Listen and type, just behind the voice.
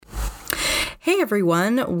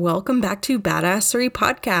everyone. Welcome back to Badassery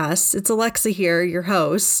Podcast. It's Alexa here, your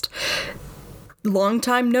host. Long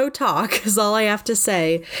time no talk is all I have to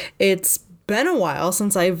say. It's been a while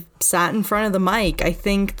since I've sat in front of the mic. I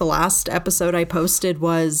think the last episode I posted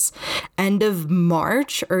was end of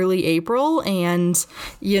March, early April, and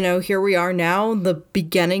here we are now, the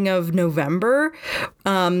beginning of November,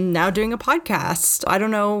 now doing a podcast. I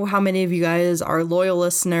don't know how many of you guys are loyal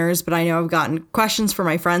listeners, but I know I've gotten questions from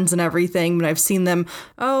my friends and everything, but I've seen them,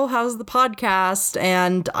 oh, how's the podcast?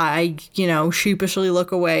 And I, sheepishly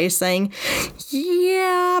look away saying,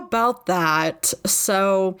 yeah, about that.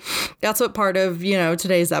 So that's what part of,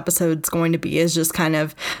 today's episode's going to be, is just kind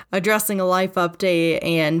of addressing a life update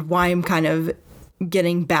and why I'm kind of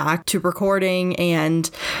getting back to recording and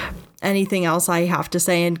anything else I have to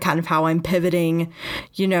say and kind of how I'm pivoting,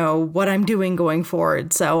 what I'm doing going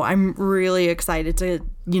forward. So I'm really excited to,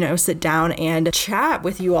 sit down and chat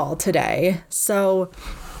with you all today. So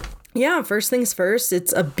yeah, first things first,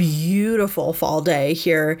 it's a beautiful fall day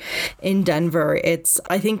here in Denver. It's,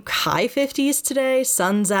 I think, high 50s today,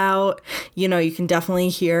 sun's out. You can definitely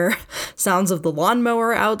hear sounds of the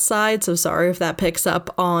lawnmower outside, so sorry if that picks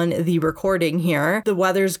up on the recording here. The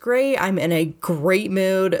weather's great. I'm in a great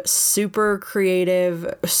mood, super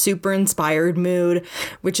creative, super inspired mood,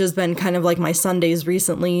 which has been kind of like my Sundays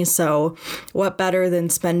recently. So what better than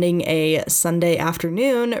spending a Sunday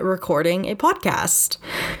afternoon recording a podcast?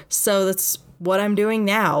 So that's what I'm doing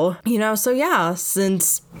now, so yeah,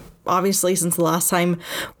 since the last time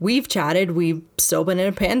we've chatted, we've still been in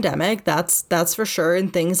a pandemic. That's for sure.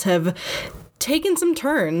 And things have taken some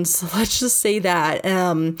turns. Let's just say that.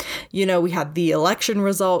 We had the election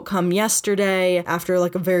result come yesterday after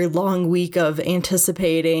like a very long week of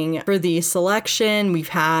anticipating for the selection. We've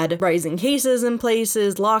had rising cases in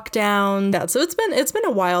places, lockdown. So it's been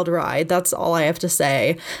a wild ride. That's all I have to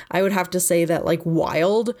say. I would have to say that like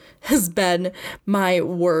wild has been my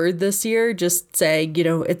word this year. Just saying,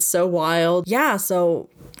 it's so wild. Yeah. So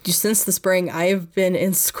since the spring, I've been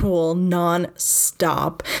in school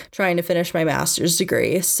non-stop trying to finish my master's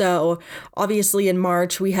degree. So obviously in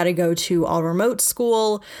March, we had to go to all remote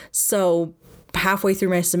school. So halfway through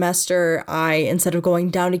my semester, instead of going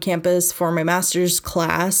down to campus for my master's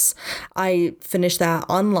class, I finished that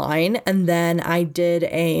online. And then I did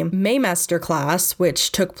a Maymester class,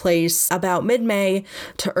 which took place about mid-May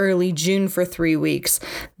to early June for 3 weeks.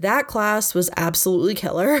 That class was absolutely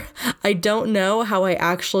killer. I don't know how I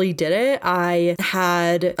actually did it. I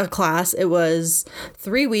had a class. It was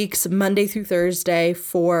 3 weeks, Monday through Thursday,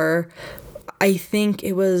 for I think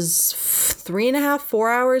it was 3.5,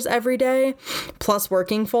 4 hours every day, plus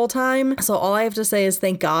working full time. So all I have to say is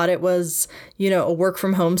thank God it was, a work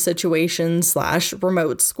from home situation /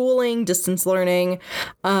 remote schooling, distance learning,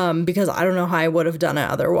 because I don't know how I would have done it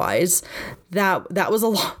otherwise. That was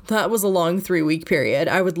a long 3 week period.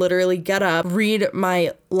 I would literally get up, read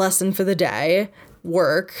my lesson for the day,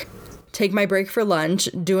 work, take my break for lunch,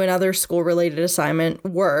 do another school-related assignment,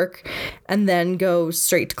 work, and then go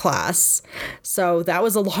straight to class. So that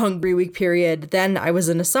was a long 3 week period. Then I was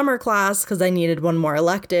in a summer class because I needed one more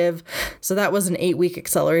elective. So that was an 8 week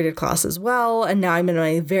accelerated class as well. And now I'm in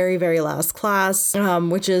my very, very last class,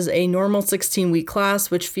 which is a normal 16-week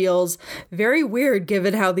class, which feels very weird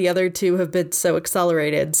given how the other two have been so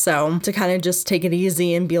accelerated. So to kind of just take it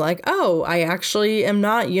easy and be like, oh, I actually am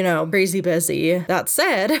not, crazy busy. That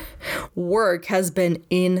said, work has been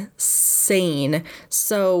insane.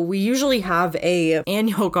 So we usually have a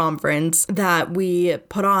annual conference that we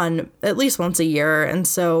put on at least once a year. And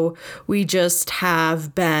so we just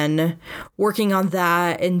have been working on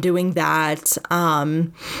that and doing that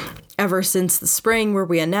ever since the spring, where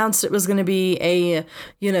we announced it was going to be a,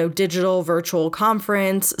 digital virtual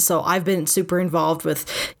conference. So I've been super involved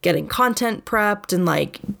with getting content prepped and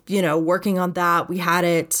working on that. We had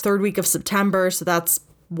it third week of September. So that's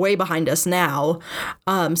way behind us now.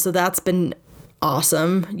 So that's been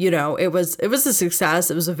awesome. It was a success.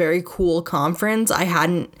 It was a very cool conference. I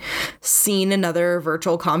hadn't seen another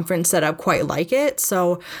virtual conference set up quite like it.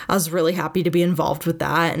 So I was really happy to be involved with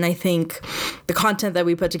that. And I think the content that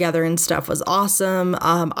we put together and stuff was awesome.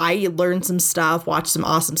 I learned some stuff, watched some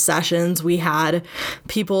awesome sessions. We had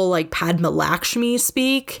people like Padma Lakshmi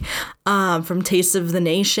speak. from Taste of the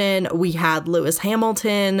Nation. We had Lewis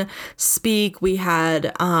Hamilton speak. We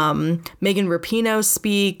had Megan Rapinoe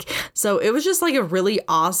speak. So it was just like a really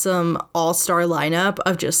awesome all-star lineup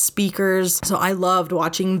of just speakers. So I loved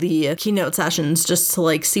watching the keynote sessions just to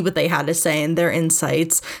like see what they had to say and their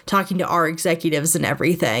insights, talking to our executives and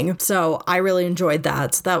everything. So I really enjoyed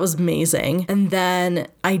that. So that was amazing. And then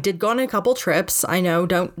I did go on a couple trips. I know,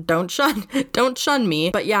 don't shun me.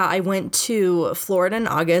 But yeah, I went to Florida in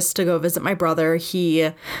August to go visit my brother. He,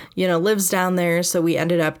 lives down there. So we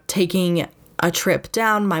ended up taking a trip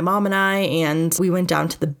down, my mom and I, and we went down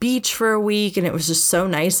to the beach for a week, and it was just so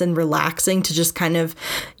nice and relaxing to just kind of,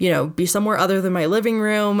 be somewhere other than my living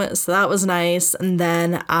room. So that was nice. And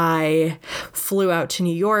then I flew out to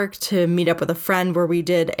New York to meet up with a friend where we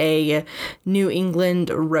did a New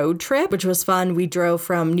England road trip, which was fun. We drove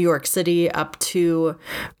from New York City up to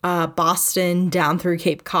Boston, down through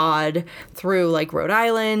Cape Cod, through like Rhode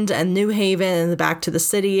Island and New Haven, and back to the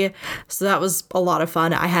city. So that was a lot of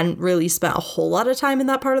fun. I hadn't really spent a whole lot of time in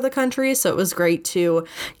that part of the country, so it was great to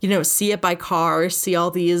see it by car, see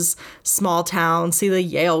all these small towns, see the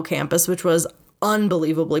Yale campus, which was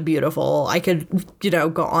unbelievably beautiful. I could,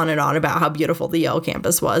 go on and on about how beautiful the Yale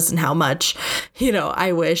campus was and how much,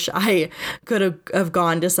 I wish I could have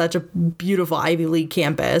gone to such a beautiful Ivy League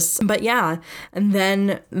campus. But yeah, and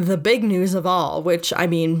then the big news of all, which I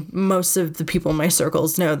mean, most of the people in my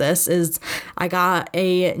circles know this, is I got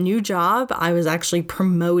a new job. I was actually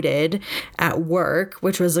promoted at work,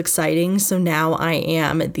 which was exciting. So now I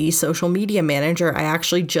am the social media manager. I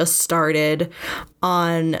actually just started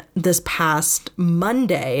on this past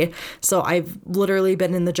Monday. So I've literally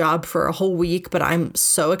been in the job for a whole week, but I'm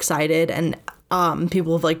so excited, and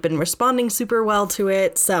people have like been responding super well to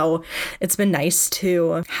it. So it's been nice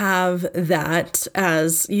to have that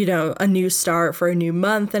as, a new start for a new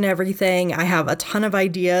month and everything. I have a ton of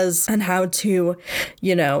ideas on how to,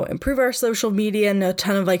 improve our social media, and a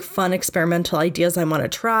ton of like fun experimental ideas I want to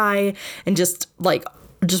try, and just want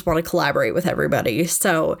to collaborate with everybody.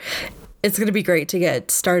 So it's going to be great to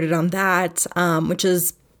get started on that, which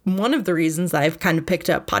is one of the reasons I've kind of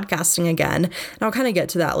picked up podcasting again. And I'll kind of get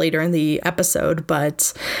to that later in the episode,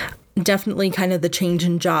 but definitely kind of the change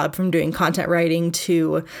in job from doing content writing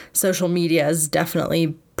to social media is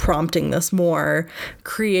definitely prompting this more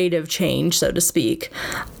creative change, so to speak.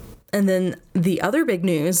 And then the other big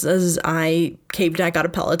news is I caved and I got a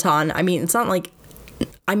Peloton. I mean, it's not like,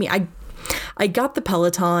 I got the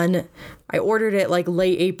Peloton. I ordered it like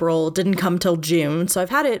late April, didn't come till June. So I've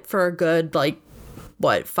had it for a good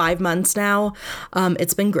 5 months now.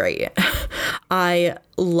 It's been great. I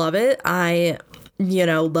love it. I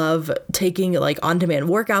love taking like on-demand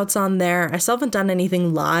workouts on there. I still haven't done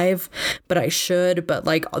anything live, but I should. But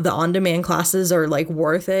like the on-demand classes are like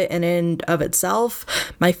worth it in and of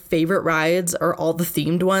itself. My favorite rides are all the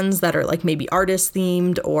themed ones that are like maybe artist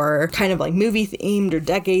themed or kind of like movie themed or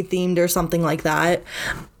decade themed or something like that.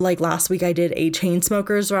 Like last week I did a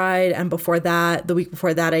Chainsmokers ride, and the week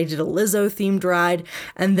before that I did a Lizzo themed ride,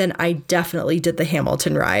 and then I definitely did the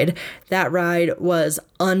Hamilton ride. That ride was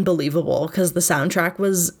unbelievable because the soundtrack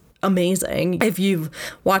was amazing. If you've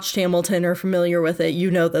watched Hamilton or familiar with it, you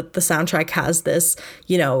know that the soundtrack has this,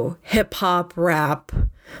 hip hop rap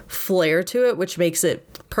flair to it, which makes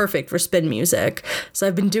it perfect for spin music. So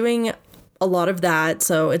I've been doing a lot of that.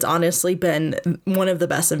 So it's honestly been one of the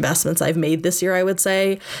best investments I've made this year, I would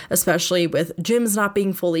say, especially with gyms not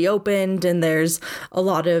being fully opened, and there's a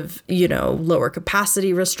lot of, lower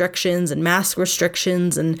capacity restrictions and mask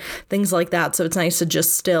restrictions and things like that. So it's nice to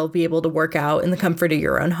just still be able to work out in the comfort of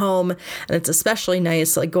your own home. And it's especially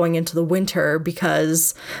nice like going into the winter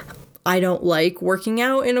because I don't like working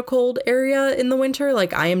out in a cold area in the winter.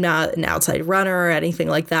 Like I am not an outside runner or anything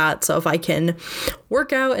like that. So if I can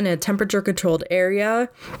work out in a temperature controlled area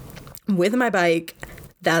with my bike,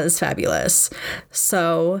 that is fabulous.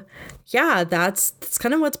 So yeah, that's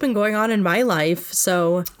kind of what's been going on in my life.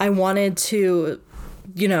 So I wanted to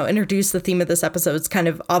introduce the theme of this episode. It's kind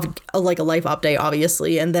of like a life update,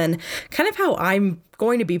 obviously, and then kind of how I'm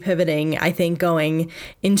going to be pivoting, I think, going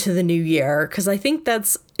into the new year, because I think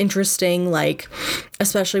that's interesting, like,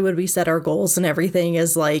 especially when we set our goals and everything,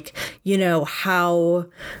 is like, how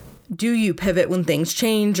do you pivot when things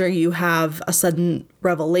change, or you have a sudden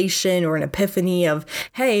revelation or an epiphany of,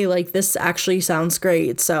 hey, like this actually sounds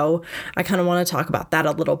great. So I kind of want to talk about that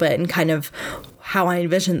a little bit and kind of how I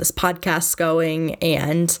envision this podcast going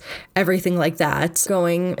and everything like that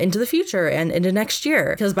going into the future and into next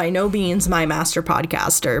year. Because by no means am I a master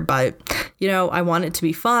podcaster, but I want it to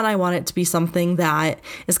be fun. I want it to be something that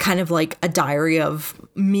is kind of like a diary of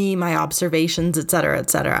me, my observations, etc.,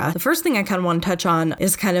 etc. The first thing I kind of want to touch on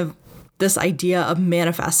is kind of this idea of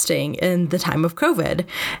manifesting in the time of COVID.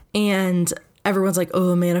 And everyone's like,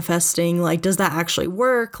 oh, manifesting, like, does that actually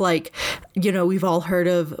work? Like, we've all heard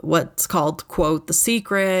of what's called, quote, The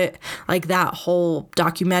Secret, like that whole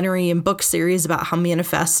documentary and book series about how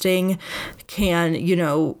manifesting can,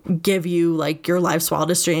 give you like your life's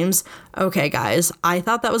wildest dreams. Okay, guys, I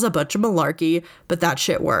thought that was a bunch of malarkey, but that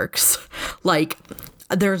shit works. Like,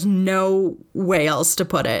 there's no way else to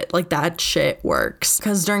put it. Like, that shit works.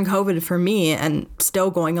 Because during COVID for me, and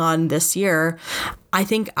still going on this year, I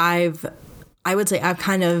think I would say I've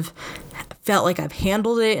kind of felt like I've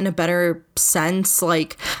handled it in a better sense.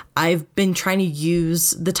 Like, I've been trying to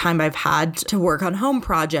use the time I've had to work on home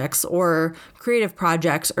projects or creative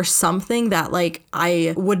projects or something that like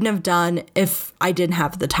I wouldn't have done if I didn't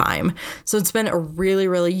have the time. So it's been a really,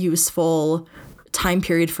 really useful time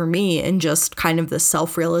period for me, and just kind of the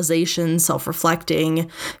self-realization,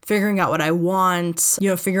 self-reflecting, figuring out what I want,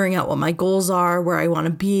 figuring out what my goals are, where I want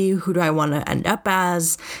to be, who do I want to end up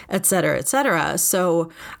as, et cetera, et cetera.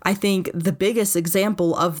 So I think the biggest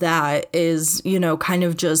example of that is, kind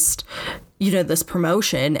of just this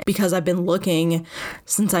promotion, because I've been looking,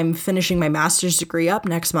 since I'm finishing my master's degree up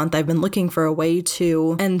next month, I've been looking for a way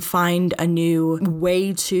to, and find a new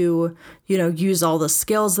way to, use all the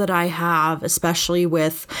skills that I have, especially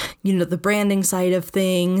with, the branding side of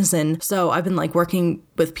things. And so I've been like working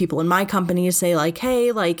with people in my company to say like,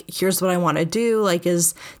 hey, like, here's what I want to do. Like,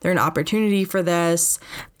 is there an opportunity for this?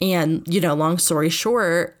 And, long story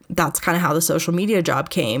short, that's kind of how the social media job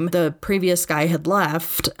came. The previous guy had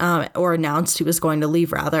left, or announced he was going to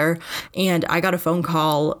leave rather. And I got a phone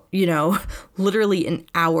call, literally an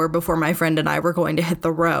hour before my friend and I were going to hit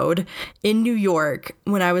the road in New York,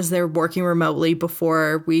 when I was there working remotely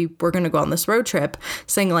before we were going to go on this road trip,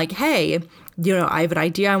 saying like, hey, I have an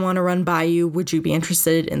idea I want to run by you. Would you be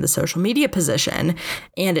interested in the social media position?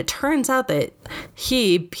 And it turns out that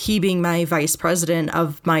he being my vice president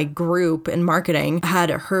of my group in marketing,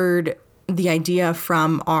 had heard the idea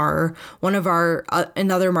from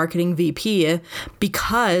another marketing VP,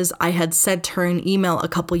 because I had sent her an email a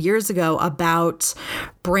couple years ago about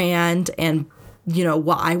brand and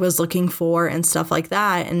what I was looking for and stuff like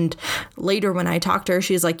that. And later when I talked to her,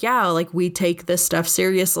 she's like, yeah, like, we take this stuff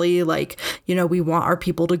seriously. Like, we want our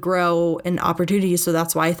people to grow and opportunities. So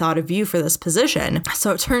that's why I thought of you for this position.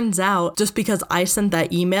 So it turns out, just because I sent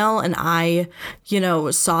that email and I,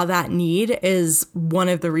 saw that need, is one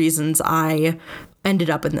of the reasons I ended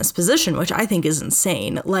up in this position, which I think is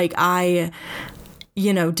insane. Like, I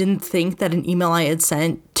didn't think that an email I had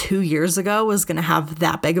sent 2 years ago was going to have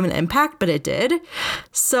that big of an impact, but it did.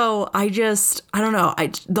 So I don't know.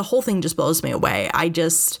 The whole thing just blows me away.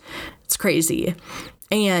 It's crazy.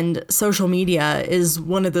 And social media is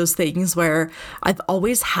one of those things where I've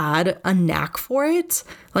always had a knack for it.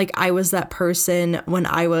 Like, I was that person when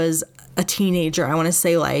I was a teenager, I want to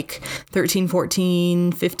say like 13,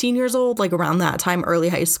 14, 15 years old, like around that time, early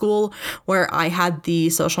high school, where I had the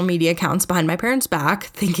social media accounts behind my parents' back,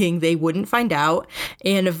 thinking they wouldn't find out.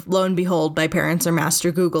 And if, lo and behold, my parents are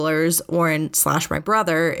master Googlers, / my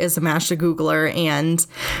brother is a master Googler, and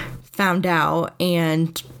found out,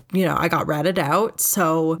 and I got ratted out,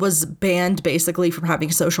 so was banned basically from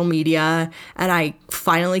having social media. And I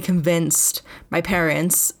finally convinced my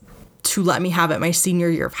parents to let me have it my senior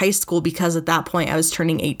year of high school, because at that point I was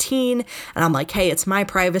turning 18 and I'm like, hey, it's my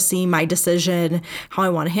privacy, my decision, how I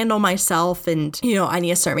want to handle myself, and I need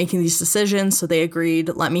to start making these decisions. So they agreed,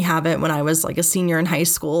 let me have it when I was like a senior in high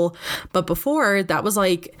school. But before, that was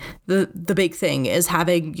like the big thing, is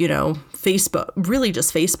having Facebook, really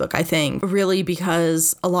just Facebook, I think, really,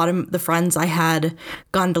 because a lot of the friends I had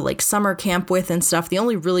gone to like summer camp with and stuff, the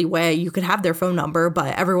only really way you could have their phone number,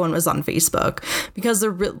 but everyone was on Facebook, because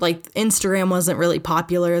they're like, Instagram wasn't really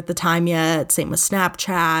popular at the time yet. Same with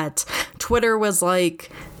Snapchat. Twitter was like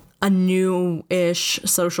a new-ish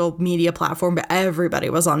social media platform, but everybody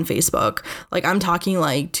was on Facebook. Like, I'm talking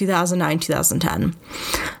like 2009, 2010.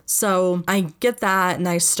 So I get that, and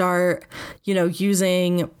I start,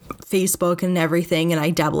 using Facebook and everything, and I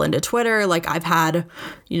dabble into Twitter. Like, I've had,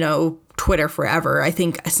 Twitter forever. I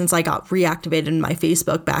think since I got reactivated in my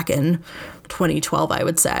Facebook back in 2012, I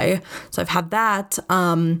would say. So I've had that.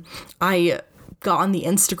 I got on the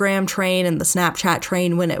Instagram train and the Snapchat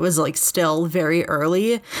train when it was like still very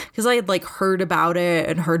early, because I had like heard about it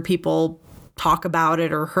and heard people talk about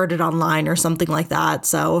it or heard it online or something like that.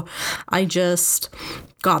 So I just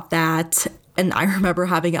got that. and I remember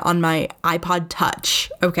having it on my iPod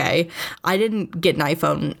Touch. Okay. I didn't get an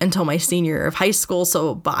iPhone until my senior year of high school.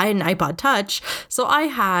 But I had an iPod Touch. So I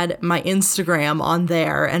had my Instagram on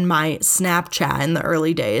there and my Snapchat in the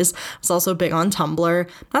early days. I was also big on Tumblr.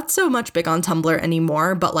 Not so much big on Tumblr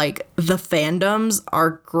anymore, but like the fandoms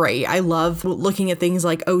are great. I love looking at things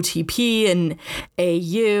like OTP and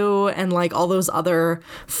AU and like all those other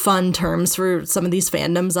fun terms for some of these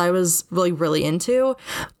fandoms I was really, really into.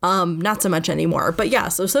 Not so much anymore. But yeah,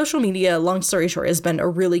 so social media, long story short, has been a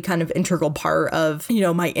really kind of integral part of,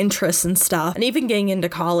 my interests and stuff. And even getting into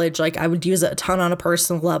college, like I would use it a ton on a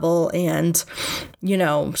personal level. And,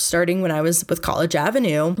 starting when I was with College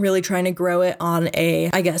Avenue, really trying to grow it on a,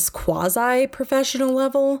 I guess, quasi-professional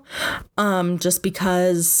level. Just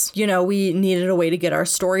because, we needed a way to get our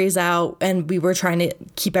stories out and we were trying to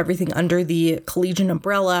keep everything under the collegiate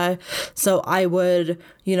umbrella. So I would,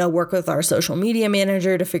 work with our social media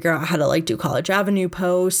manager to figure out how to like do College Avenue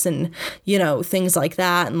posts and, things like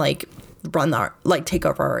that. And like take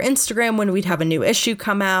over our Instagram when we'd have a new issue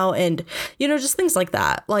come out and, just things like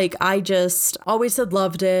that. Like I just always had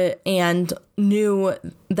loved it and knew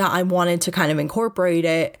that I wanted to kind of incorporate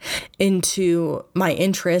it into my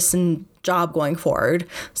interests and job going forward.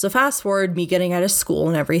 So fast forward me getting out of school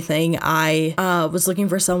and everything, I was looking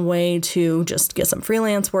for some way to just get some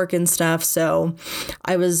freelance work and stuff. So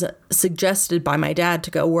I was suggested by my dad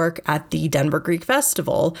to go work at the Denver Greek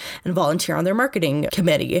Festival and volunteer on their marketing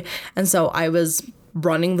committee. And so I was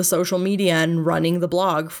running the social media and running the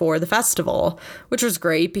blog for the festival, which was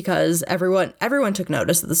great because everyone took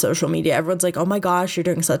notice of the social media. Everyone's like, oh my gosh, you're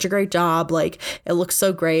doing such a great job. Like it looks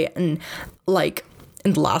so great. And like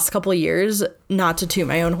in the last couple of years, not to toot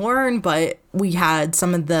my own horn, but we had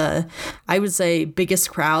some of the, I would say, biggest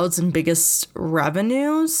crowds and biggest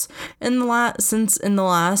revenues in the last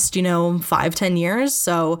 5-10 years.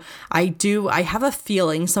 So I have a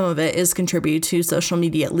feeling some of it is contributed to social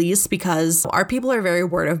media, at least because our people are very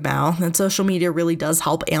word of mouth and social media really does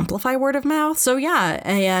help amplify word of mouth. So yeah.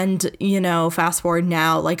 And, fast forward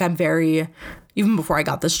now, like even before I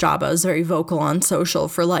got this job, I was very vocal on social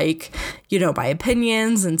for like, my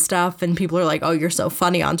opinions and stuff. And people are like, oh, you're so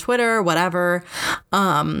funny on Twitter, whatever.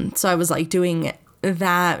 So I was like doing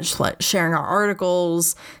that, sharing our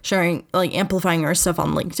articles, amplifying our stuff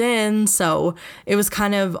on LinkedIn. So it was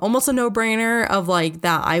kind of almost a no-brainer of like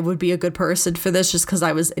that I would be a good person for this just because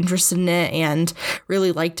I was interested in it and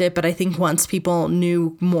really liked it. But I think once people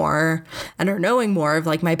knew more and are knowing more of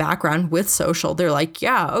like my background with social, they're like,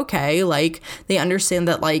 yeah, okay. Like they understand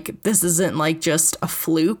that like this isn't like just a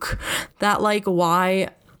fluke, that like why,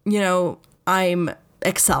 I'm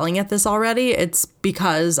excelling at this already. It's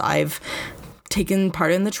because I've taken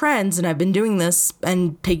part in the trends and I've been doing this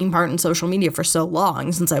and taking part in social media for so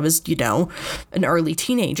long since I was, an early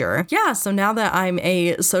teenager. Yeah. So now that I'm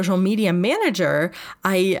a social media manager,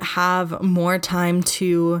 I have more time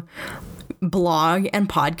to blog and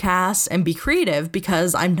podcast and be creative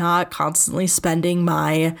because I'm not constantly spending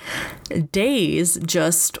my days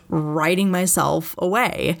just writing myself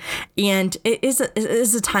away. And it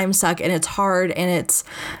is a time suck and it's hard and it's,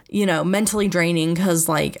 mentally draining because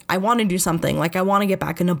like I want to do something, like I want to get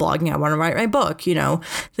back into blogging. I want to write my book,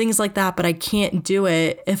 things like that. But I can't do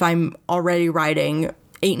it if I'm already writing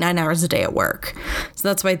 8-9 hours a day at work. So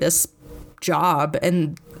that's why this job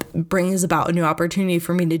and brings about a new opportunity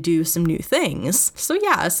for me to do some new things. So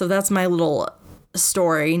yeah, so that's my little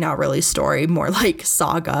story, not really story, more like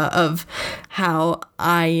saga of how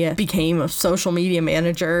I became a social media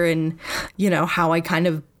manager and, how I kind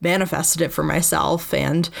of manifested it for myself.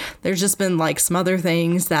 And there's just been like some other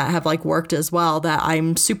things that have like worked as well that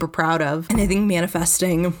I'm super proud of. And I think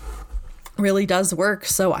manifesting really does work.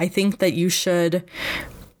 So I think that you should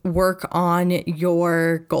work on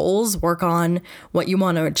your goals, work on what you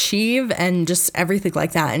want to achieve and just everything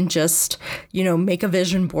like that. And just, make a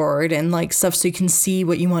vision board and like stuff so you can see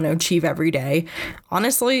what you want to achieve every day.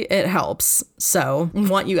 Honestly, it helps. So I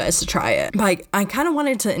want you guys to try it. But I kind of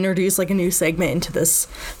wanted to introduce like a new segment into this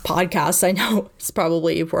podcast. I know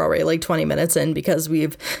we're already like 20 minutes in because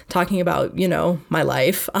we've talking about, my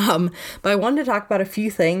life. But I wanted to talk about a few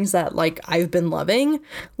things that like I've been loving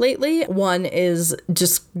lately. One is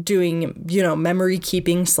just doing, memory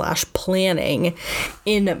keeping / planning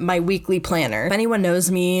in my weekly planner. If anyone knows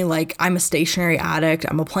me, like I'm a stationery addict,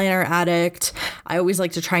 I'm a planner addict. I always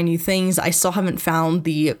like to try new things. I still haven't found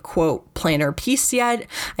the quote planner piece yet.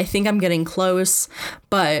 I think I'm getting close,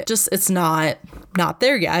 but just it's not not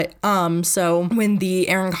there yet. So when the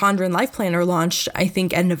Erin Condren Life Planner launched, I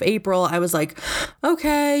think end of April, I was like,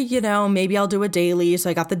 okay, maybe I'll do a daily. So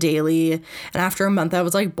I got the daily. And after a month, I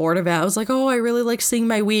was like bored of it. I was like, oh, I really like seeing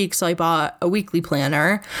my week. So I bought a weekly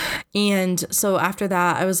planner. And so after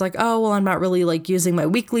that, I was like, oh, well, I'm not really like using my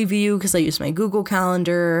weekly view because I use my Google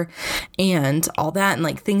Calendar and all that. And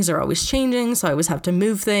like things are always changing. So I always have to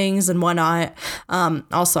move things and whatnot.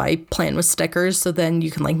 Also, I plan with stickers. So then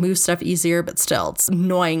you can like move stuff easier, but still it's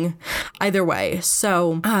annoying either way.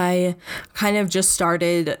 So I kind of just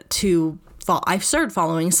started to I've started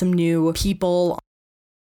following some new people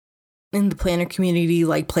in the planner community,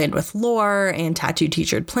 like Plan with Lore and Tattoo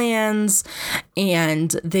Teachered Plans,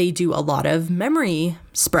 and they do a lot of memory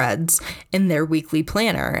spreads in their weekly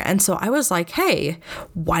planner. And so I was like, hey,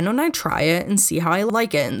 why don't I try it and see how I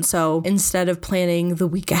like it? And so instead of planning the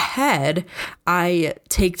week ahead, I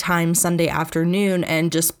take time Sunday afternoon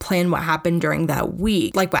and just plan what happened during that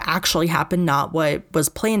week, like what actually happened, not what was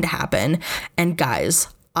planned to happen. And guys,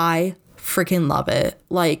 I freaking love it.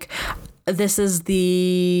 Like, this is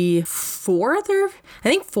the fourth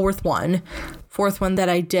one that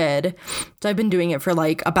I did. So I've been doing it for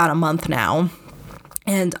like about a month now.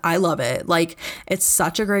 And I love it. Like, it's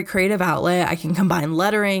such a great creative outlet. I can combine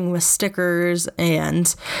lettering with stickers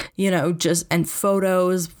and, and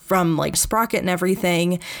photos from like Sprocket and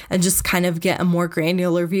everything, and just kind of get a more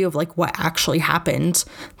granular view of like what actually happened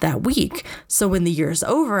that week. So when the year's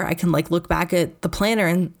over, I can like look back at the planner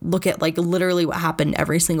and look at like literally what happened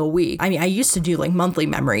every single week. I mean, I used to do like monthly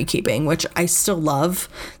memory keeping, which I still love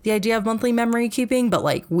the idea of monthly memory keeping, but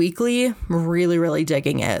like weekly, really, really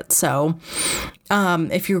digging it. So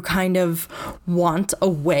if you kind of want a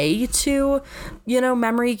way to,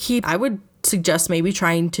 memory keep, I would suggest maybe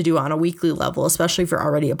trying to do on a weekly level, especially if you're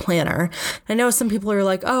already a planner. I know some people are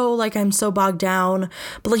like, oh, like I'm so bogged down,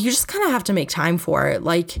 but like you just kind of have to make time for it.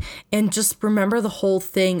 Like, and just remember the whole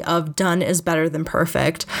thing of done is better than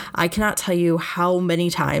perfect. I cannot tell you how many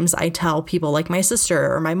times I tell people like my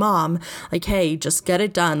sister or my mom, like, hey, just get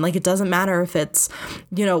it done. Like, it doesn't matter if it's,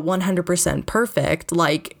 100% perfect.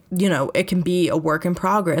 Like, it can be a work in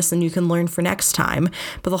progress and you can learn for next time.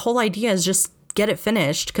 But the whole idea is just get it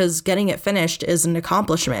finished, because getting it finished is an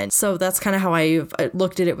accomplishment. So that's kind of how I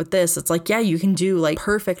looked at it with this. It's like, yeah, you can do like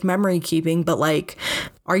perfect memory keeping, but like,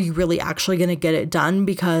 are you really actually going to get it done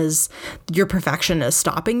because your perfection is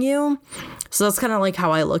stopping you? So that's kind of like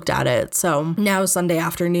how I looked at it. So now Sunday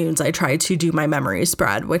afternoons, I try to do my memory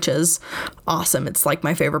spread, which is awesome. It's like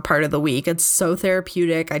my favorite part of the week. It's so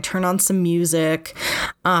therapeutic. I turn on some music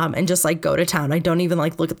and just like go to town. I don't even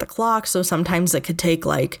like look at the clock. So sometimes it could take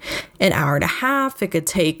like an hour and a half. It could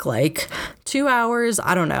take like 2 hours.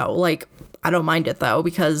 I don't know. Like, I don't mind it though,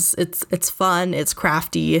 because it's fun, it's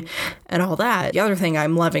crafty and all that. The other thing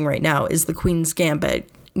I'm loving right now is The Queen's Gambit.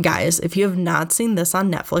 Guys, if you have not seen this on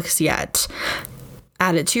Netflix yet,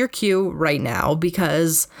 add it to your queue right now,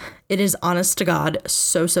 because it is, honest to God,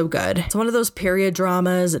 so good. It's one of those period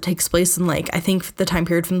dramas. It takes place in like, I think the time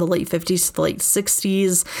period from the late 50s to the late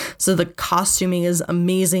 60s. So the costuming is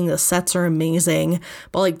amazing. The sets are amazing,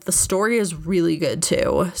 but like the story is really good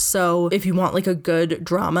too. So if you want like a good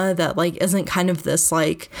drama that like isn't kind of this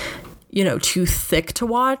like, too thick to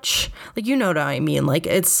watch, like, what I mean? Like,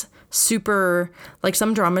 it's super, like,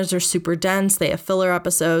 some dramas are super dense, they have filler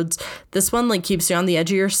episodes. This one like keeps you on the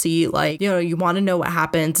edge of your seat, like, you want to know what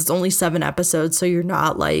happens. It's only 7 episodes, so you're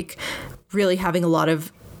not like really having a lot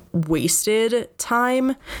of wasted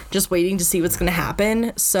time just waiting to see what's going to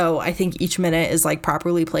happen. So I think each minute is like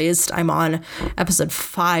properly placed. I'm on episode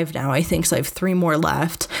 5 now, I think, so I have 3 more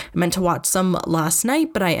left. I meant to watch some last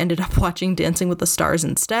night, but I ended up watching Dancing with the Stars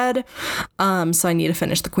instead. So I need to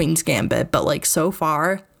finish The Queen's Gambit, but like so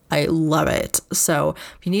far I love it. So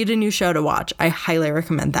if you need a new show to watch, I highly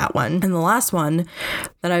recommend that one. And the last one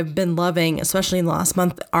that I've been loving, especially in the last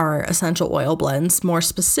month, are essential oil blends, more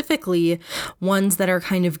specifically ones that are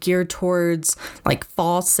kind of geared towards like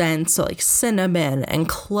fall scents, so like cinnamon and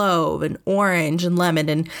clove and orange and lemon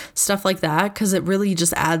and stuff like that, because it really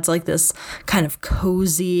just adds like this kind of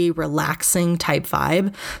cozy, relaxing type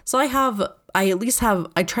vibe. So I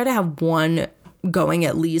try to have one going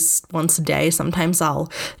at least once a day. Sometimes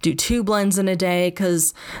I'll do 2 blends in a day,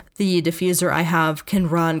 because the diffuser I have can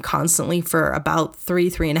run constantly for about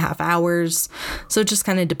 3.5 hours. So it just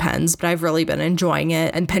kind of depends, but I've really been enjoying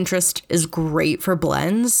it. And Pinterest is great for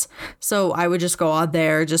blends. So I would just go out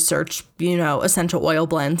there, just search, essential oil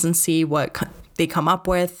blends and see what they come up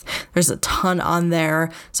with. There's a ton on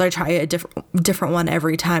there. So I try a different one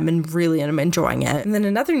every time and really am enjoying it. And then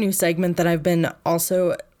another new segment that I've been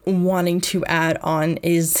also wanting to add on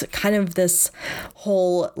is kind of this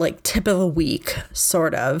whole like tip of the week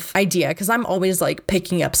sort of idea, because I'm always like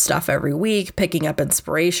picking up stuff every week, picking up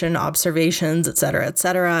inspiration, observations, etc.,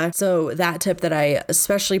 etc. So that tip that I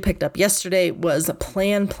especially picked up yesterday was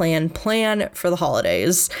plan for the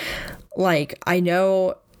holidays. Like, I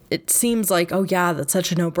know it seems like, oh yeah, that's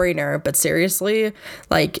such a no-brainer, but seriously,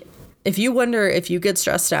 like, if you wonder if you get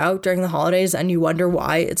stressed out during the holidays and you wonder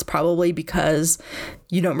why, it's probably because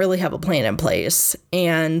you don't really have a plan in place.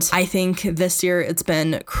 And I think this year it's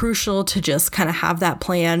been crucial to just kind of have that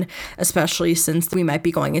plan, especially since we might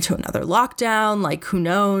be going into another lockdown, like who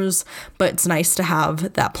knows, but it's nice to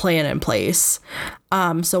have that plan in place.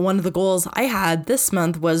 So one of the goals I had this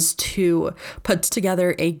month was to put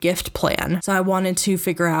together a gift plan. So I wanted to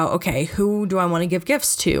figure out, okay, who do I want to give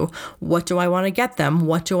gifts to? What do I want to get them?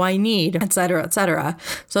 What do I need? Etc., etc.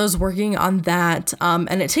 So I was working on that.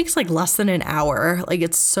 And it takes like less than an hour. Like,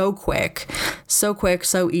 it's so quick,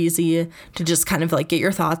 so easy to just kind of like get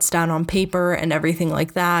your thoughts down on paper and everything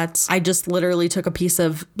like that. I just literally took a piece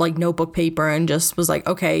of like notebook paper and just was like,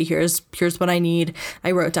 okay, here's what I need.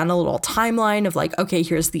 I wrote down a little timeline of like, okay,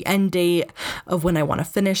 here's the end date of when I want to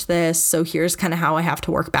finish this. So here's kind of how I have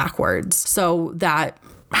to work backwards. So that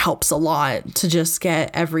helps a lot to just get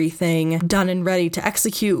everything done and ready to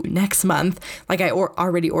execute next month. Like, I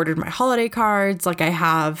already ordered my holiday cards. Like, I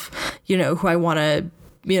have, who I want to,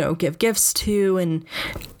 give gifts to and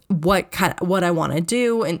what I want to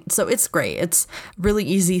do. And so it's great. It's a really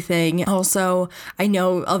easy thing. Also, I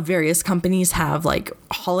know various companies have like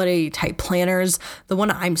holiday type planners. The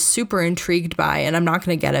one I'm super intrigued by, and I'm not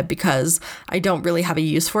going to get it because I don't really have a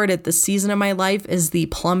use for it at this season of my life, is the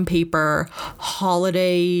Plum Paper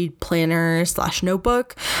holiday planner /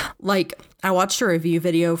 notebook. Like, I watched a review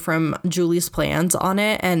video from Julie's Plans on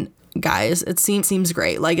it, and guys, it seems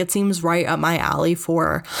great. Like, it seems right up my alley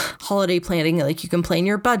for holiday planning. Like, you can plan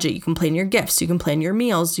your budget, you can plan your gifts, you can plan your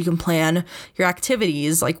meals, you can plan your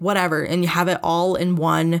activities, like whatever, and you have it all in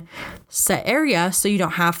one set area, so you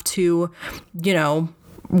don't have to,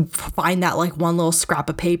 find that like one little scrap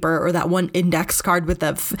of paper or that one index card with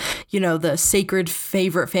the sacred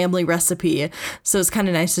favorite family recipe. So it's kind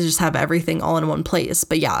of nice to just have everything all in one place.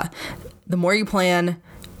 But yeah, the more you plan,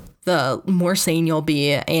 the more sane you'll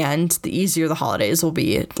be and the easier the holidays will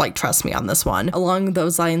be. Like, trust me on this one. Along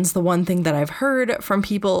those lines, the one thing that I've heard from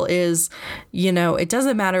people is, it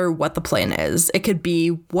doesn't matter what the plan is. It could be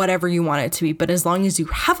whatever you want it to be, but as long as you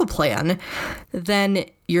have a plan, then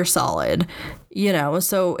you're solid,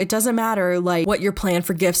 so it doesn't matter like what your plan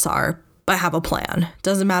for gifts are, but have a plan.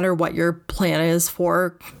 Doesn't matter what your plan is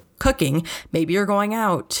for cooking. Maybe you're going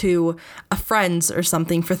out to a friend's or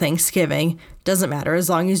something for Thanksgiving. Doesn't matter. As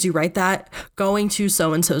long as you write that, going to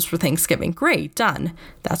so-and-so's for Thanksgiving. Great, done.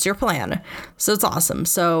 That's your plan. So it's awesome.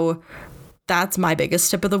 So that's my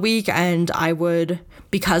biggest tip of the week. And I would,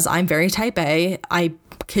 because I'm very type A, I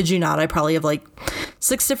kid you not, I probably have like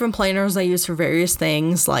 6 different planners I use for various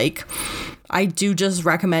things. Like, I do just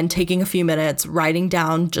recommend taking a few minutes, writing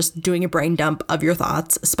down, just doing a brain dump of your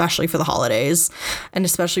thoughts, especially for the holidays, and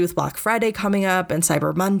especially with Black Friday coming up and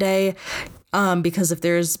Cyber Monday, because if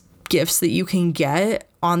there's gifts that you can get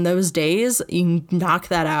on those days, you can knock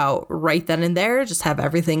that out right then and there. Just have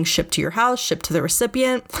everything shipped to your house, shipped to the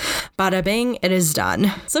recipient. Bada bing, it is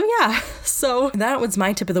done. So yeah, so that was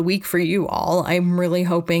my tip of the week for you all. I'm really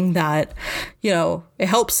hoping that, it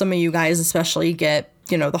helps some of you guys especially get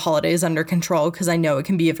the holidays under control, because I know it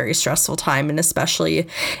can be a very stressful time, and especially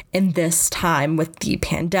in this time with the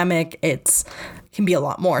pandemic, can be a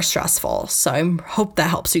lot more stressful. So I hope that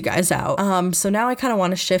helps you guys out. So now I kind of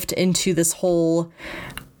want to shift into this whole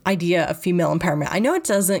idea of female empowerment. I know it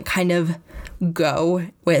doesn't kind of go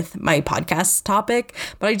with my podcast topic,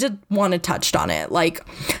 but I did want to touch on it. Like,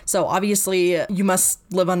 so obviously you must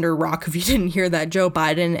live under a rock if you didn't hear that Joe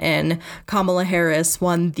Biden and Kamala Harris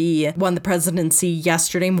won the presidency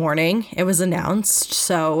yesterday morning. It was announced,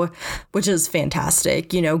 so, which is fantastic,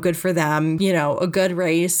 good for them, a good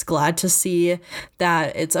race. Glad to see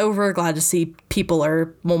that it's over. Glad to see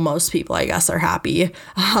most people, I guess, are happy.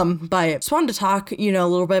 But just wanted to talk, a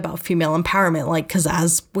little bit about female empowerment, like, because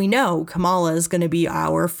as we know, Kamala is going to be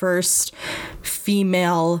our first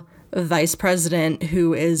female vice president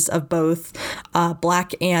who is of both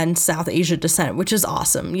Black and South Asia descent, which is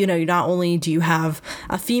awesome. Not only do you have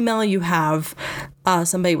a female, you have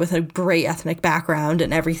somebody with a great ethnic background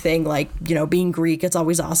and everything, like, being Greek. It's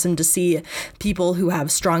always awesome to see people who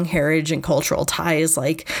have strong heritage and cultural ties,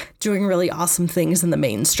 like, doing really awesome things in the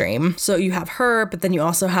mainstream. So you have her, but then you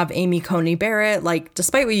also have Amy Coney Barrett. Like,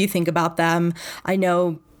 despite what you think about them, I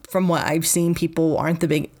know from what I've seen, people aren't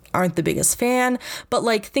the aren't the biggest fan, but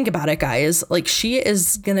like, think about it, guys. Like, she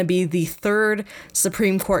is gonna be the third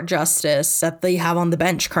Supreme Court justice that they have on the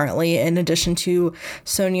bench currently, in addition to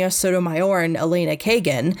Sonia Sotomayor and Elena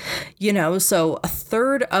Kagan, you know, so a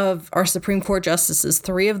third of our Supreme Court justices,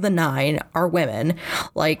 3 of the 9 are women.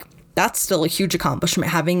 Like, that's still a huge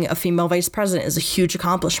accomplishment. Having a female vice president is a huge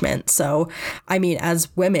accomplishment. So, I mean, as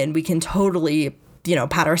women, we can totally, you know,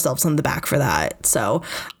 pat ourselves on the back for that. So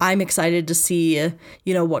I'm excited to see,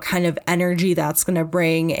 you know, what kind of energy that's going to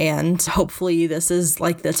bring. And hopefully this is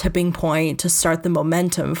like the tipping point to start the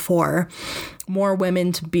momentum for more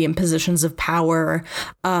women to be in positions of power,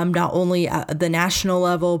 not only at the national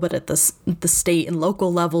level, but at the state and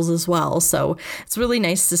local levels as well. So it's really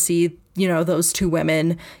nice to see, you know, those 2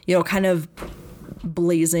 women, you know, kind of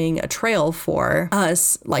blazing a trail for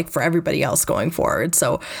us, like for everybody else going forward.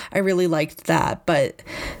 So I really liked that. But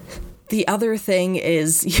the other thing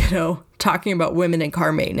is, you know, talking about women in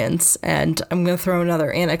car maintenance, and I'm going to throw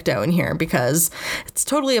another anecdote in here because it's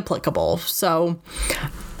totally applicable. So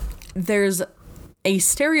there's a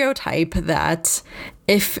stereotype that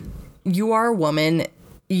if you are a woman,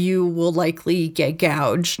 you will likely get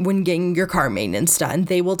gouged when getting your car maintenance done.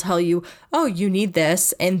 They will tell you, oh, you need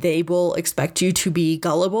this, and they will expect you to be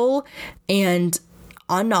gullible and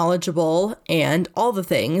unknowledgeable and all the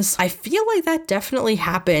things. I feel like that definitely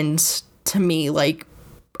happened to me, like,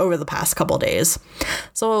 over the past couple days.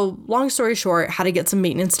 So long story short, had to get some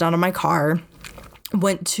maintenance done on my car.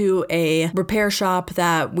 Went to a repair shop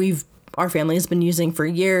that our family has been using for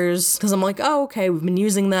years, because I'm like, oh, okay, we've been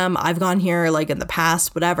using them. I've gone here like in the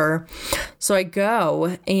past, whatever. So I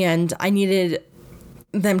go, and I needed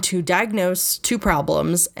them to diagnose 2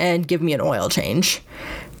 problems and give me an oil change.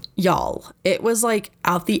 Y'all, it was like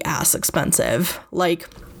out the ass expensive. Like,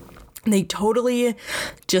 they totally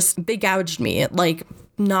they gouged me. Like,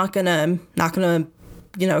 not gonna,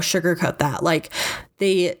 you know, sugarcoat that. Like,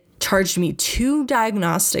 they charged me 2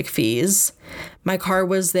 diagnostic fees. My car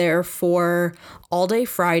was there for all day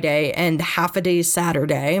Friday and half a day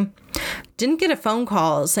Saturday. Didn't get a phone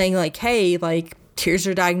call saying like, hey, like, here's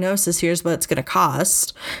your diagnosis, here's what it's going to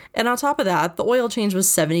cost. And on top of that, the oil change was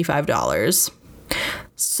 $75.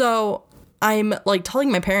 So I'm like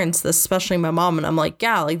telling my parents this, especially my mom, and I'm like,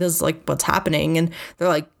 yeah, like, this is like what's happening. And they're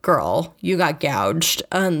like, girl, you got gouged.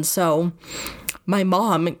 And so my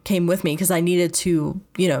mom came with me because I needed to,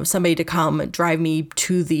 you know, somebody to come drive me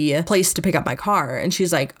to the place to pick up my car. And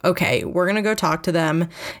she's like, okay, we're going to go talk to them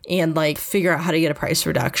and like figure out how to get a price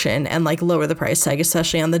reduction and like lower the price tag,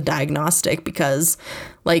 especially on the diagnostic, because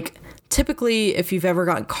like typically if you've ever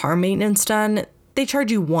gotten car maintenance done, they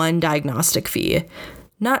charge you 1 diagnostic fee,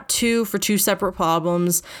 not 2 for 2 separate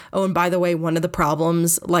problems. Oh, and by the way, one of the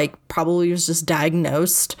problems like probably was just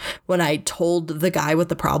diagnosed when I told the guy what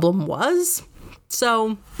the problem was.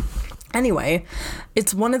 So anyway,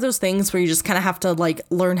 it's one of those things where you just kind of have to like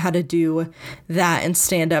learn how to do that and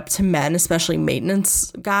stand up to men, especially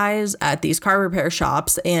maintenance guys at these car repair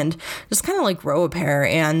shops, and just kind of like grow a pair.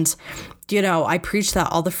 And, you know, I preach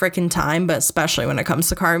that all the freaking time, but especially when it comes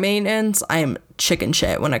to car maintenance, I'm chicken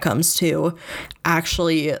shit when it comes to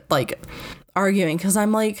actually like arguing, because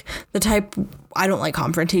I'm like the type, I don't like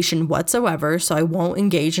confrontation whatsoever, so I won't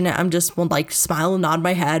engage in it. I'm just will like smile and nod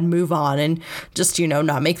my head, move on, and just, you know,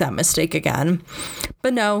 not make that mistake again.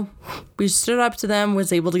 But no, we stood up to them,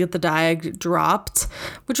 was able to get the diag dropped,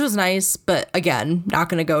 which was nice, but again, not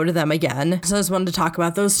going to go to them again. So I just wanted to talk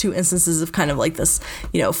about those 2 instances of kind of like this,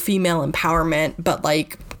 you know, female empowerment, but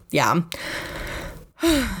like, yeah.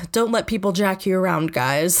 Don't let people jack you around,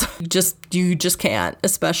 guys. You just can't,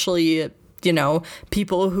 especially, you know,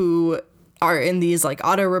 people who are in these like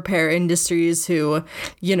auto repair industries who,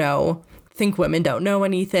 you know, think women don't know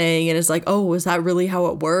anything, and it's like, oh, is that really how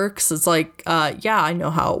it works? It's like, yeah, I know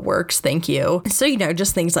how it works, thank you. So, you know,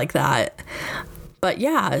 just things like that. But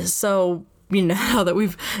yeah, so, you know, now that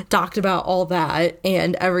we've talked about all that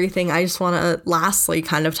and everything, I just want to lastly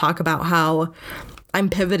kind of talk about how I'm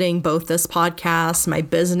pivoting both this podcast, my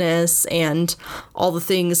business, and all the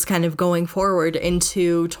things kind of going forward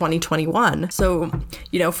into 2021. So,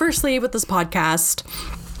 you know, firstly, with this podcast,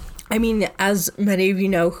 I mean, as many of you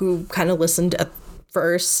know who kind of listened at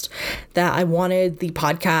first, that I wanted the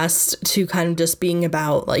podcast to kind of just being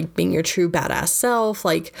about like being your true badass self,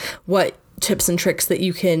 like what tips and tricks that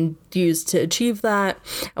you can use to achieve that.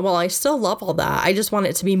 And while I still love all that, I just want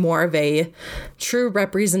it to be more of a true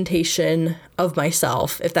representation of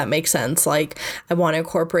myself, if that makes sense. Like, I want to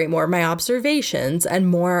incorporate more of my observations and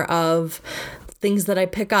more of things that I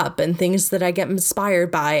pick up and things that I get inspired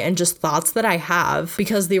by and just thoughts that I have,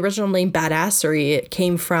 because the original name Badassery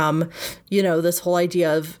came from, this whole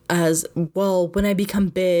idea of, as well, when I become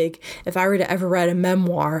big, if I were to ever write a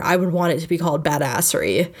memoir, I would want it to be called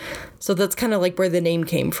Badassery. So that's kind of like where the name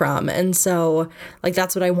came from. And so like,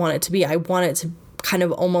 that's what I want it to be. I want it to kind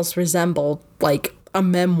of almost resemble like a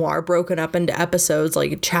memoir broken up into episodes,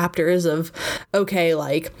 like chapters of, okay,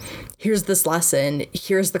 like here's this lesson,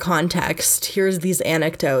 here's the context, here's these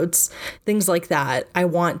anecdotes, things like that. I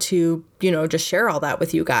want to, just share all that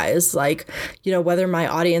with you guys. Like, whether my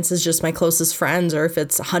audience is just my closest friends or if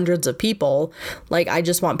it's hundreds of people, like I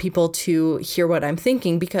just want people to hear what I'm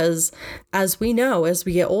thinking, because as we know, as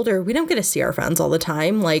we get older, we don't get to see our friends all the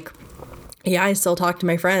time. Like, yeah, I still talk to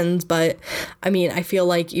my friends, but I mean, I feel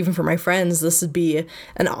like even for my friends, this would be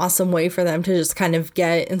an awesome way for them to just kind of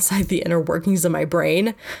get inside the inner workings of my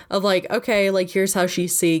brain of like, okay, like here's how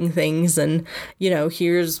she's seeing things. And,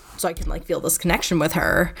 here's, so I can like feel this connection with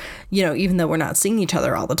her, even though we're not seeing each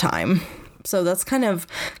other all the time. So that's kind of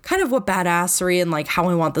what Badassery and like how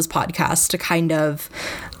I want this podcast to kind of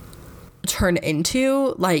turn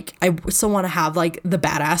into. Like, I still want to have like the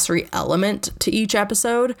badassery element to each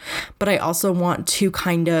episode, but I also want to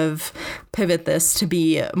kind of pivot this to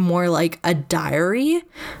be more like a diary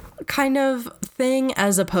kind of thing,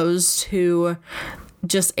 as opposed to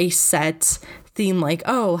just a set theme, like,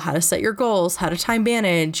 oh, how to set your goals, how to time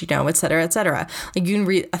manage, et cetera, et cetera. Like, you can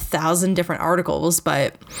read 1,000 different articles,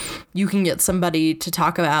 but you can get somebody to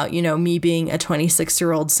talk about, me being a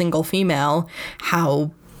 26-year-old single female,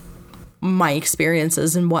 how my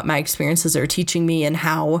experiences and what my experiences are teaching me and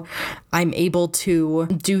how I'm able to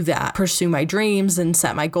do that, pursue my dreams and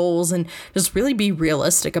set my goals and just really be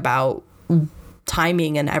realistic about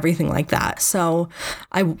timing and everything like that. So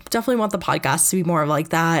I definitely want the podcast to be more like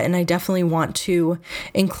that. And I definitely want to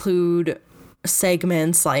include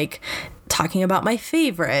segments like talking about my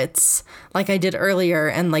favorites, like I did earlier,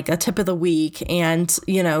 and like a tip of the week, and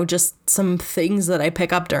just some things that I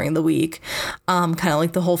pick up during the week, kind of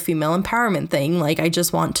like the whole female empowerment thing. Like, I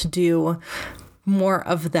just want to do more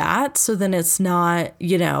of that, so then it's not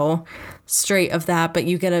straight of that, but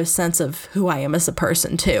you get a sense of who I am as a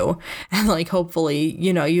person too. And like, hopefully,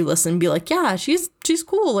 you listen and be like, yeah, she's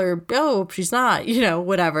cool, or oh, she's not,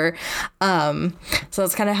 whatever. So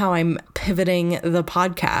that's kind of how I'm pivoting the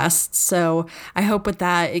podcast. So I hope with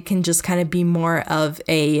that, it can just kind of be more of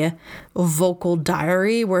a vocal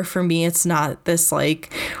diary, where for me, it's not this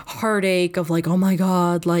like heartache of like, oh my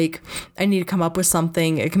God, like I need to come up with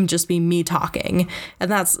something. It can just be me talking. And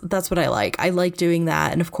that's what I like. I like doing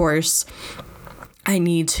that. And of course, I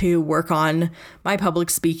need to work on my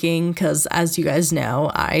public speaking, because as you guys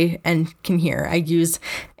know, I use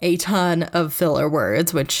a ton of filler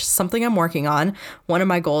words, which is something I'm working on. One of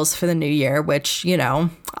my goals for the new year, which,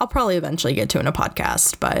 I'll probably eventually get to in a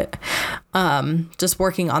podcast, but just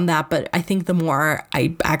working on that. But I think the more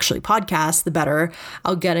I actually podcast, the better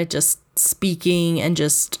I'll get at just speaking and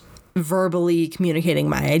just verbally communicating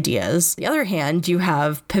my ideas. On the other hand, you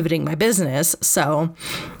have pivoting my business. So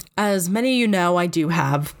as many of you know, I do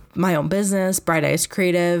have my own business, Bright Eyes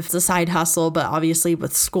Creative. It's a side hustle, but obviously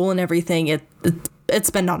with school and everything, it's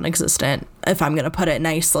been non-existent, if I'm going to put it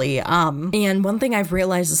nicely. And one thing I've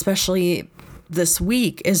realized, especially this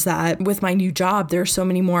week, is that with my new job, there are so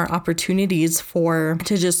many more opportunities to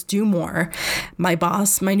just do more. My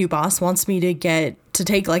new boss wants me to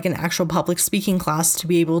take like an actual public speaking class to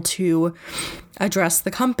be able to address the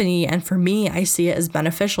company. And for me, I see it as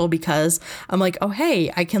beneficial, because I'm like, oh,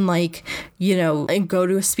 hey, I can go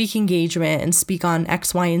to a speaking engagement and speak on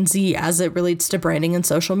X, Y, and Z as it relates to branding and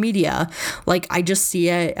social media. Like, I just see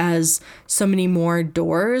it as so many more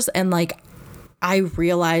doors. And like, I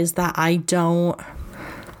realize that I don't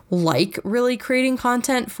like really creating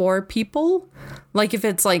content for people. Like, if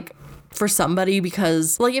it's like for somebody,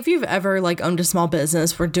 because like if you've ever like owned a small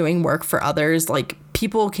business for doing work for others, like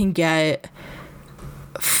people can get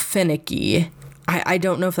finicky. I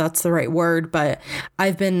don't know if that's the right word, but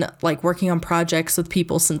I've been like working on projects with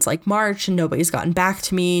people since like March, and nobody's gotten back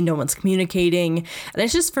to me. No one's communicating. And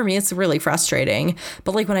it's just, for me, it's really frustrating.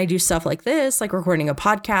 But like when I do stuff like this, like recording a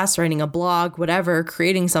podcast, writing a blog, whatever,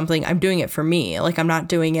 creating something, I'm doing it for me. Like, I'm not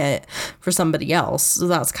doing it for somebody else. So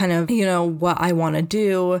that's kind of, what I want to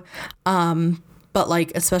do. But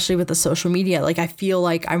like, especially with the social media, like I feel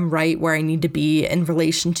like I'm right where I need to be in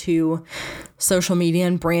relation to social media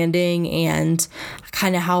and branding and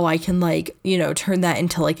kind of how I can like, turn that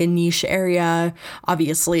into like a niche area.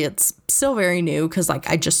 Obviously it's still very new because like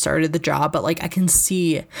I just started the job, but like I can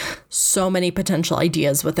see so many potential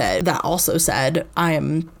ideas with it. That also said, I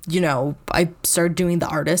started doing the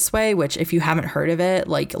Artist Way, which if you haven't heard of it,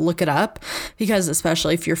 like look it up, because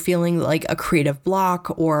especially if you're feeling like a creative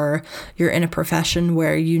block or you're in a profession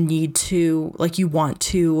where you need to, like you want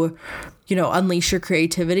to, unleash your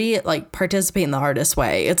creativity, like participate in the Artist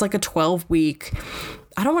Way. It's like a 12-week,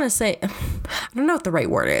 I don't know what the right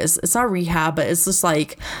word is. It's not rehab, but it's just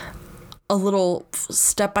like a little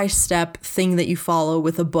step-by-step thing that you follow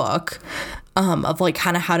with a book of like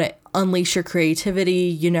kind of how to unleash your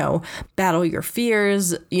creativity, battle your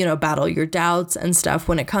fears, battle your doubts and stuff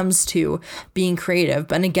when it comes to being creative.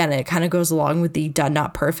 But again, it kind of goes along with the done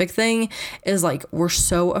not perfect thing, is like we're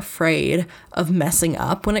so afraid of messing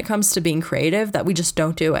up when it comes to being creative that we just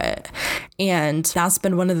don't do it. And that's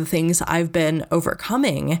been one of the things I've been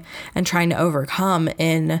overcoming and trying to overcome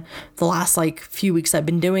in the last like few weeks I've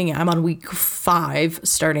been doing it. I'm on week 5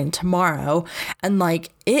 starting tomorrow, and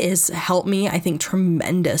like it has helped me, I think,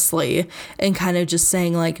 tremendously, and kind of just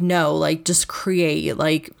saying like, no, like just create,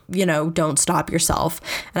 like, don't stop yourself.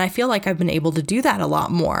 And I feel like I've been able to do that a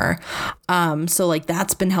lot more. So like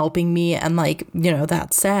that's been helping me. And like,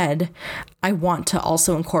 that said, I want to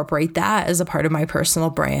also incorporate that as a part of my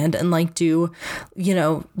personal brand and like do,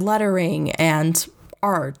 lettering and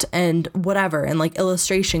art and whatever, and like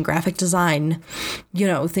illustration, graphic design,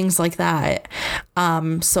 things like that.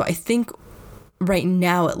 So I think right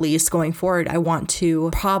now, at least going forward, I want to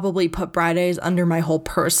probably put Bride Eyes under my whole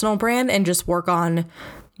personal brand and just work on,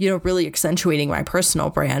 really accentuating my personal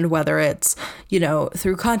brand, whether it's,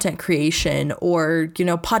 through content creation or,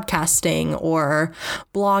 podcasting or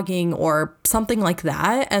blogging or something like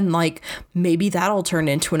that. And like, maybe that'll turn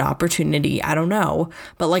into an opportunity. I don't know.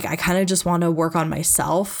 But like, I kind of just want to work on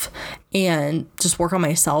myself and just work on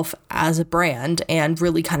myself as a brand and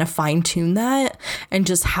really kind of fine tune that and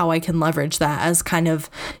just how I can leverage that as kind of,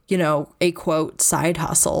 a quote side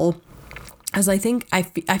hustle. As I think I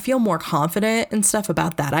feel more confident and stuff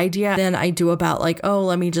about that idea than I do about like, oh,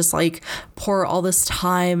 let me just like pour all this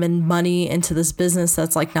time and money into this business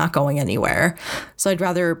that's like not going anywhere. So I'd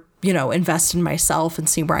rather, invest in myself and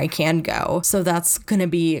see where I can go. So that's going to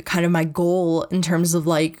be kind of my goal in terms of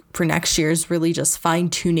like for next year, is really just fine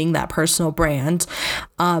tuning that personal brand.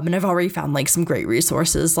 And I've already found like some great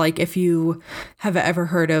resources. Like if you have ever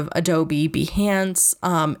heard of Adobe Behance,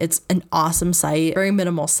 it's an awesome site, very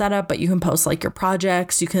minimal setup, but you can post like your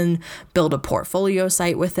projects, you can build a portfolio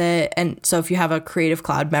site with it. And so if you have a Creative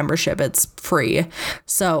Cloud membership, it's free.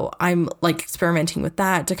 So I'm like experimenting with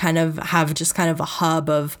that to kind of have just kind of a hub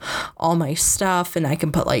of all my stuff, and I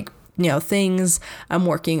can put like, things I'm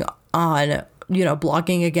working on,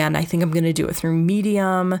 blogging again. I think I'm going to do it through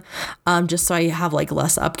Medium, just so I have like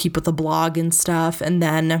less upkeep with the blog and stuff. And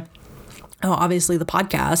then obviously the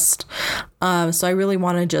podcast. So I really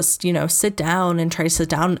want to just, sit down and try to sit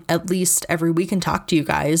down at least every week and talk to you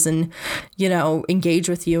guys and, engage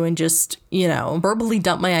with you and just, verbally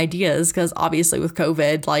dump my ideas, because obviously with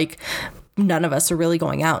COVID, like none of us are really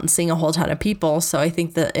going out and seeing a whole ton of people. So I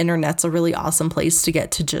think the internet's a really awesome place to get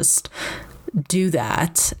to just do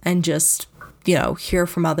that and just, hear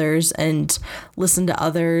from others and listen to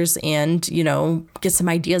others and, get some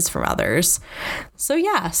ideas from others. So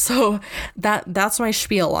yeah, so that's my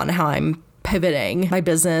spiel on how I'm pivoting my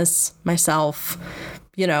business, myself,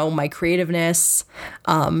 my creativeness.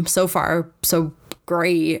 So far, so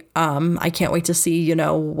great. I can't wait to see,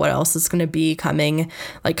 what else is going to be coming,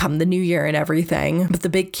 like come the new year and everything. But the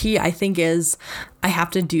big key, I think, is I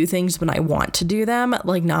have to do things when I want to do them,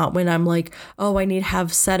 like not when I'm like, oh, I need to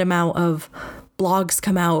have set amount of blogs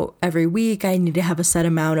come out every week, I need to have a set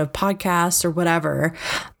amount of podcasts or whatever.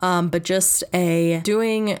 But just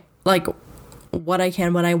doing like what I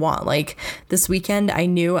can when I want. Like this weekend, I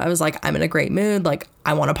knew I was like, I'm in a great mood. Like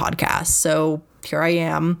I want a podcast. So here I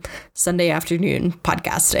am, Sunday afternoon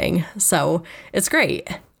podcasting. So it's great.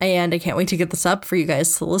 And I can't wait to get this up for you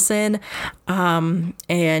guys to listen. And,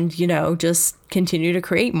 just continue to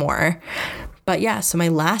create more. But yeah, so my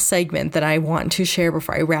last segment that I want to share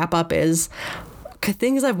before I wrap up is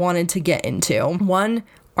things I've wanted to get into. One,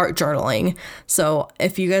 art journaling. So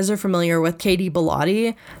if you guys are familiar with Katie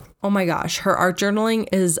Bellotti, oh my gosh, her art journaling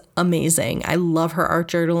is amazing. I love her art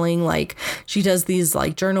journaling. Like she does these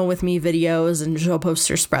like journal with me videos and she'll post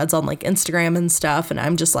her spreads on like Instagram and stuff. And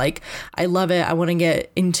I'm just like, I love it. I want to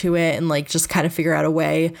get into it and like just kind of figure out a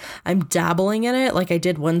way. I'm dabbling in it. Like I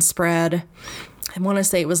did one spread I want to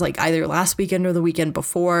say it was like either last weekend or the weekend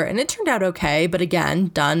before, and it turned out okay, but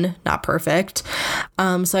again, done, not perfect.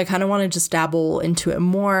 So I kind of want to just dabble into it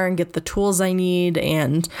more and get the tools I need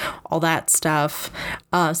and all that stuff.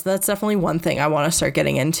 So that's definitely one thing I want to start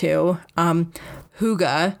getting into.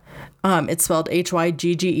 Hygge. It's spelled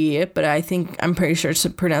Hyggge, but I'm pretty sure it's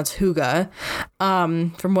pronounced Hygge.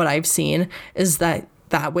 From what I've seen, is that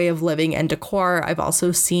way of living and decor. I've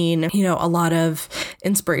also seen, a lot of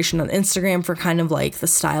inspiration on Instagram for kind of like the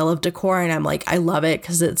style of decor. And I'm like, I love it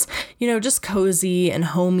because it's, just cozy and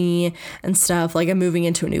homey and stuff. Like I'm moving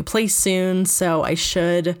into a new place soon, so I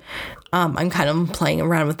should. I'm kind of playing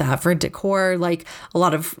around with that for decor, like a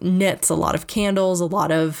lot of knits, a lot of candles, a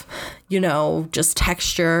lot of, just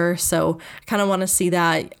texture. So I kind of want to see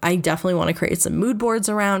that. I definitely want to create some mood boards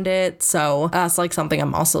around it. So that's like something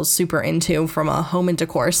I'm also super into from a home and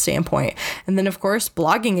decor standpoint. And then of course,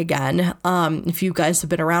 blogging again. If you guys have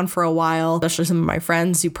been around for a while, especially some of my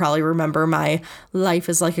friends, you probably remember my Life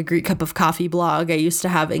is Like a Greek Cup of Coffee blog I used to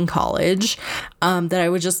have in college, that I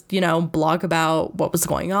would just, blog about what was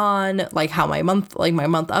going on, like how my month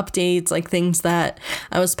updates, like things that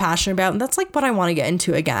I was passionate about. And that's like what I want to get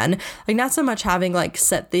into again. Like not so much having like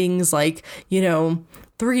set things like,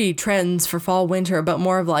 3 trends for fall, winter, but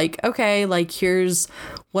more of like, okay, like here's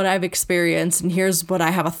what I've experienced and here's what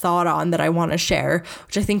I have a thought on that I want to share,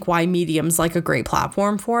 which I think why Medium's like a great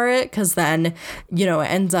platform for it, because then, it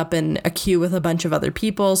ends up in a queue with a bunch of other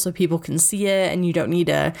people so people can see it and you don't need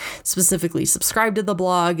to specifically subscribe to the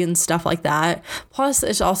blog and stuff like that. Plus,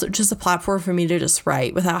 it's also just a platform for me to just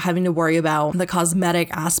write without having to worry about the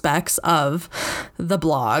cosmetic aspects of the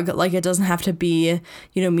blog. Like it doesn't have to be,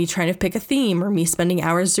 me trying to pick a theme or me spending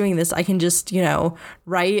hours doing this. I can just,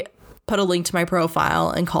 write, put a link to my profile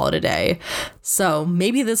and call it a day. So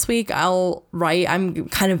maybe this week I'll write. I'm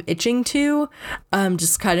kind of itching to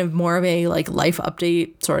just kind of more of a like life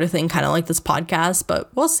update sort of thing, kind of like this podcast,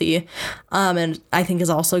 but we'll see. And I think is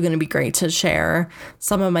also going to be great to share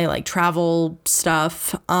some of my like travel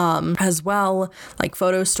stuff as well, like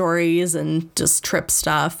photo stories and just trip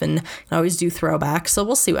stuff, and I always do throwbacks. So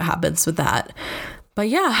we'll see what happens with that. But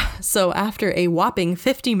yeah, so after a whopping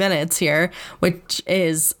 50 minutes here, which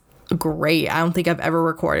is great. I don't think I've ever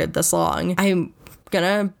recorded this long. I'm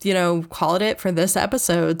gonna, call it for this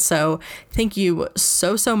episode. So thank you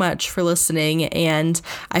so much for listening, and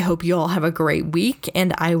I hope you all have a great week,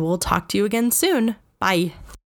 and I will talk to you again soon. Bye.